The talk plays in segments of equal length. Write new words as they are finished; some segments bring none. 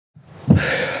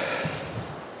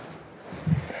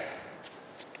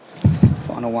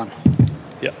final one.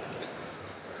 Yep.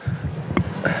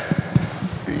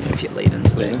 If you lead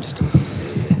into there, just...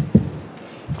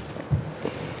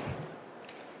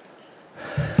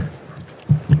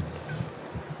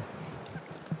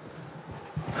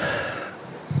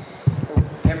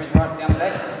 Cameras right down the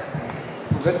back.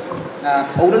 All good.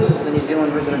 Alders, as the New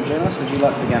Zealand resident journalist, would you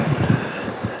like to begin?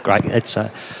 Great. It's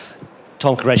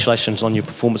Tom, congratulations on your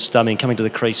performance today. I mean, coming to the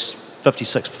crease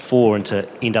 56 for 4 and to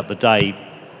end up the day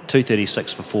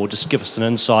 236 for 4. Just give us an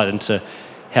insight into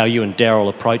how you and Daryl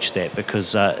approached that,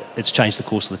 because it's changed the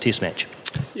course of the Test match.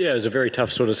 Yeah, it was a very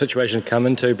tough sort of situation to come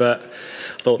into, but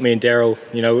I thought me and Daryl,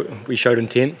 we showed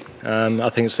intent. I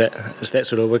think it's that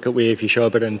sort of wicket where if you show a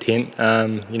bit of intent,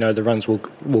 the runs will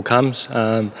come.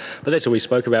 But that's what we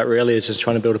spoke about really, is just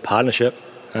trying to build a partnership.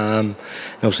 And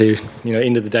obviously,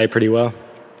 ended the day pretty well.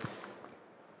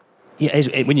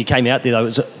 Yeah, when you came out there, though,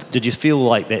 did you feel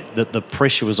like that the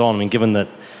pressure was on? I mean, given that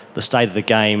the state of the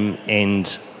game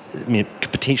and it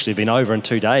could potentially have been over in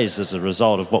 2 days as a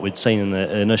result of what we'd seen in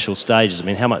the initial stages. I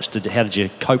mean, how did you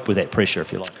cope with that pressure,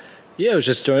 if you like? Yeah, it was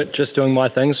just doing my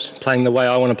things, playing the way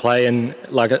I want to play, and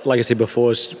like I said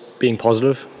before, it's being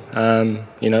positive.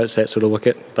 It's that sort of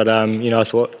wicket. But I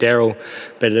thought Daryl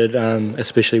batted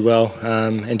especially well,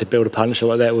 and to build a partnership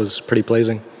like that was pretty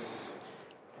pleasing.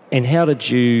 And how did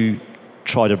you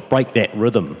try to break that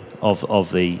rhythm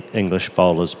of the English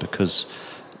bowlers, because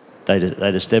they'd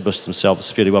established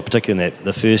themselves fairly well, particularly in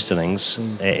the first innings.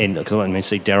 And because I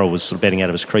see Daryl was sort of batting out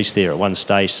of his crease there at one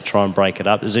stage to try and break it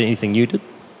up. Is there anything you did?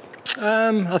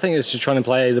 I think it's just trying to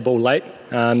play the ball late.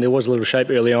 There was a little shape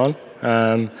early on,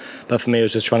 but for me it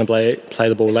was just trying to play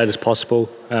the ball late as possible,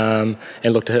 and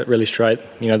look to hit really straight.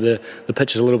 The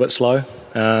pitch is a little bit slow,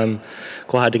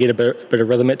 quite hard to get a bit of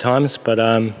rhythm at times, but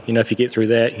if you get through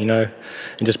that, and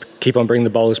just keep on bringing the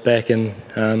bowlers back, and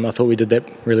I thought we did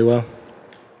that really well.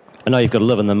 I know you've got to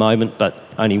live in the moment, but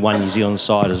only one New Zealand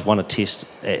side has won a Test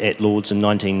at Lords in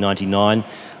 1999.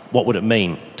 What would it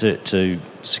mean to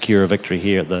secure a victory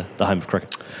here at the home of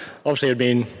cricket? Obviously, it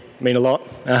would mean a lot,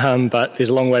 but there's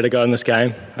a long way to go in this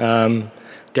game.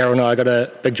 Daryl and I got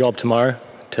a big job tomorrow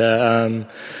to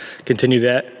continue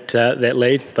that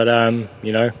lead, but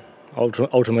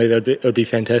ultimately it would be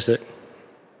fantastic.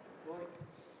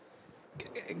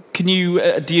 Can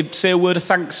do you say a word of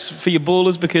thanks for your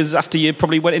bowlers? Because after you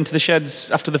probably went into the sheds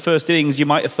after the first innings, you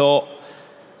might have thought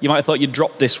you'd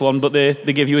dropped this one, but they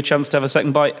gave you a chance to have a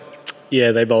second bite.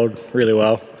 Yeah, they bowled really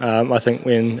well. I think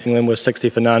when England was 60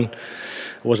 for none,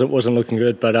 it wasn't looking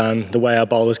good. But the way our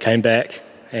bowlers came back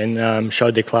and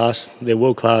showed their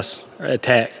world-class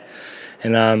attack,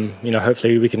 and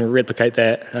hopefully we can replicate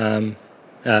that in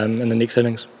the next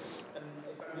innings.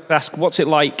 Ask, what's it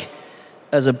like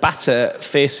as a batter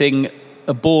facing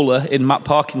a bowler in Matt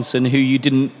Parkinson who you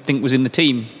didn't think was in the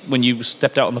team when you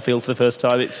stepped out on the field for the first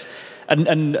time? It's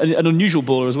an unusual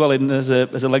bowler as well, as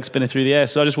a leg spinner through the air.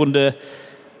 So I just wonder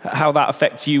how that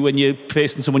affects you when you're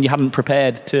facing someone you hadn't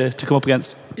prepared to come up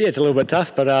against. Yeah, it's a little bit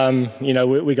tough, but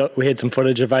we had some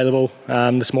footage available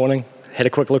this morning. Had a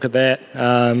quick look at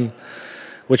that,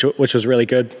 which was really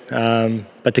good.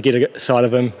 But to get a sight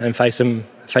of him and face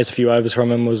a few overs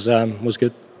from him was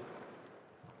good.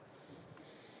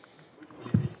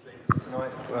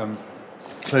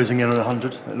 Closing in on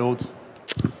 100 at Lords?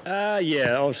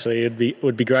 Yeah, obviously it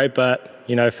would be great, but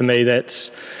for me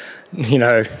that's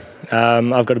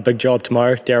I've got a big job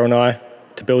tomorrow, Daryl and I,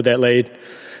 to build that lead.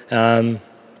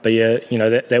 But yeah,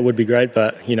 that would be great,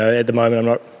 but at the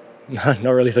moment I'm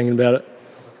not really thinking about it.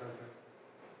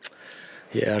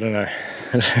 Yeah, I don't know.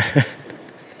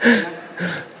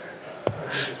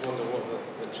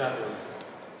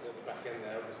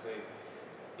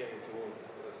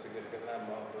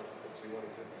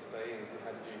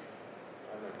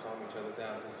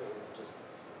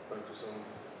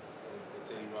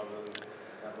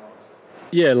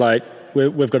 Yeah, like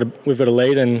we've got a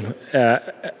lead, and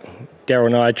Daryl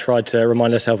and I tried to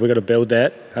remind ourselves we've got to build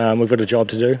that. We've got a job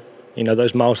to do.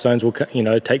 Those milestones will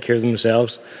take care of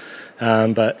themselves.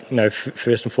 But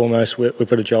first and foremost, we've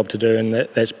got a job to do, and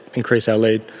that's increase our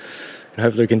lead. And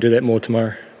hopefully we can do that more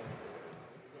tomorrow.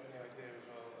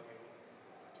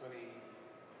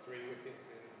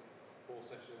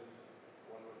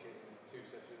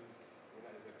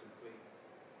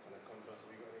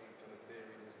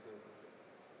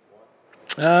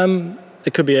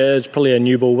 It could be it's probably a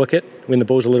new ball wicket when the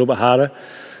ball's a little bit harder.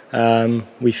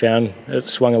 We found it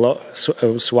swung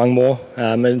more,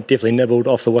 and definitely nibbled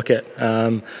off the wicket.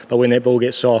 But when that ball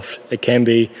gets soft, it can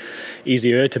be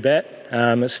easier to bat.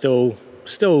 It's still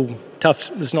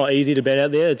tough. It's not easy to bat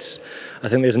out there. I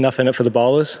think there's enough in it for the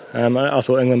bowlers. I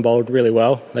thought England bowled really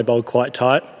well. They bowled quite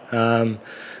tight.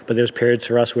 But there was periods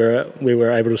for us where we were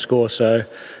able to score. So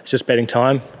it's just betting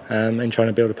time and trying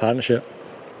to build a partnership.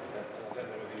 I don't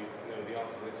know whether you know the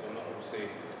answer to this or not. Obviously,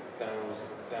 Daryl's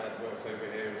dad works over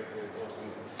here with Boston.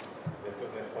 They've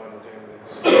got their final game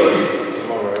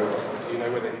tomorrow. Do you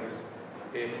know whether he was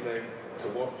here today to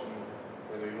watch and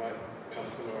whether he might come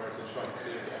tomorrow to try to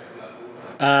see him get up in that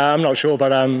ball? I'm not sure,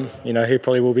 but you know, he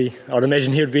probably will be. I'd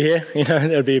imagine he would be here. You know,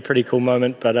 it would be a pretty cool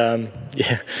moment. But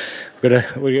yeah,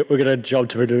 we've got a job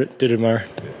to do tomorrow.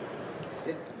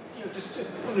 Just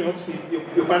wondering, obviously,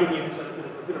 your batting unit's had a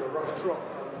bit of a rough trot.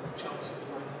 Chelmsford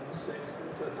 19-6,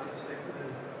 third 96, and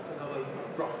then another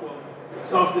rough one. At the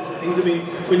start of this innings, I mean,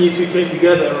 when you two came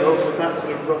together, with that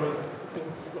sort of run of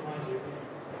things behind you,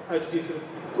 how did you sort of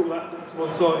pull that to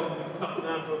one side, up and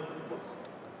down for what's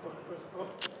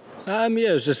Yeah,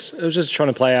 it was just trying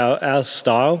to play our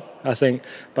style. I think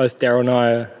both Daryl and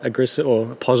I are aggressive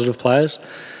or positive players,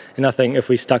 and I think if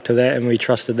we stuck to that and we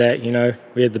trusted that, you know,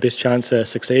 we had the best chance of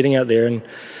succeeding out there, and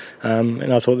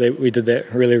I thought that we did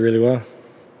that really, really well.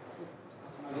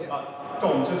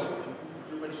 Tom, just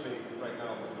you're mentioning right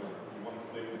now you want to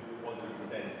play with positive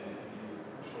intent and you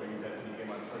showing that when you came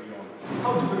out early on.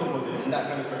 How difficult was it in that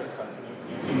kind of circumstance?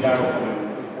 You've seen Daryl come in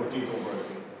 14th over,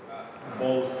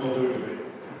 ball was still doing it.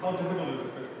 How difficult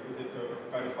is it to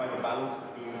kind of find a balance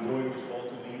between knowing which ball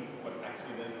to leave, but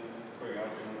actually then going out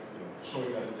and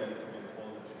showing that intent against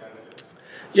balls that you can do?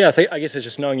 Yeah, I guess it's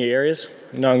just knowing your areas,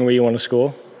 knowing where you want to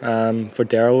score. For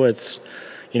Daryl, it's,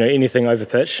 you know, anything over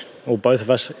pitch, or both of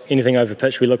us, anything over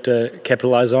pitch, we look to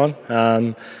capitalise on.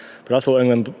 But I thought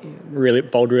England really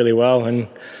bowled really well, and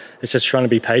it's just trying to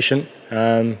be patient.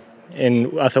 And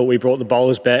I thought we brought the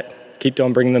bowlers back, kept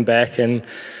on bringing them back, and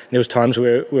there was times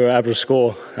where we were able to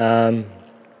score.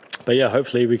 But yeah,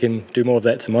 hopefully we can do more of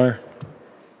that tomorrow.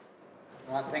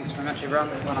 All right, thanks very much, everyone.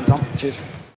 Well done, Tom. Cheers.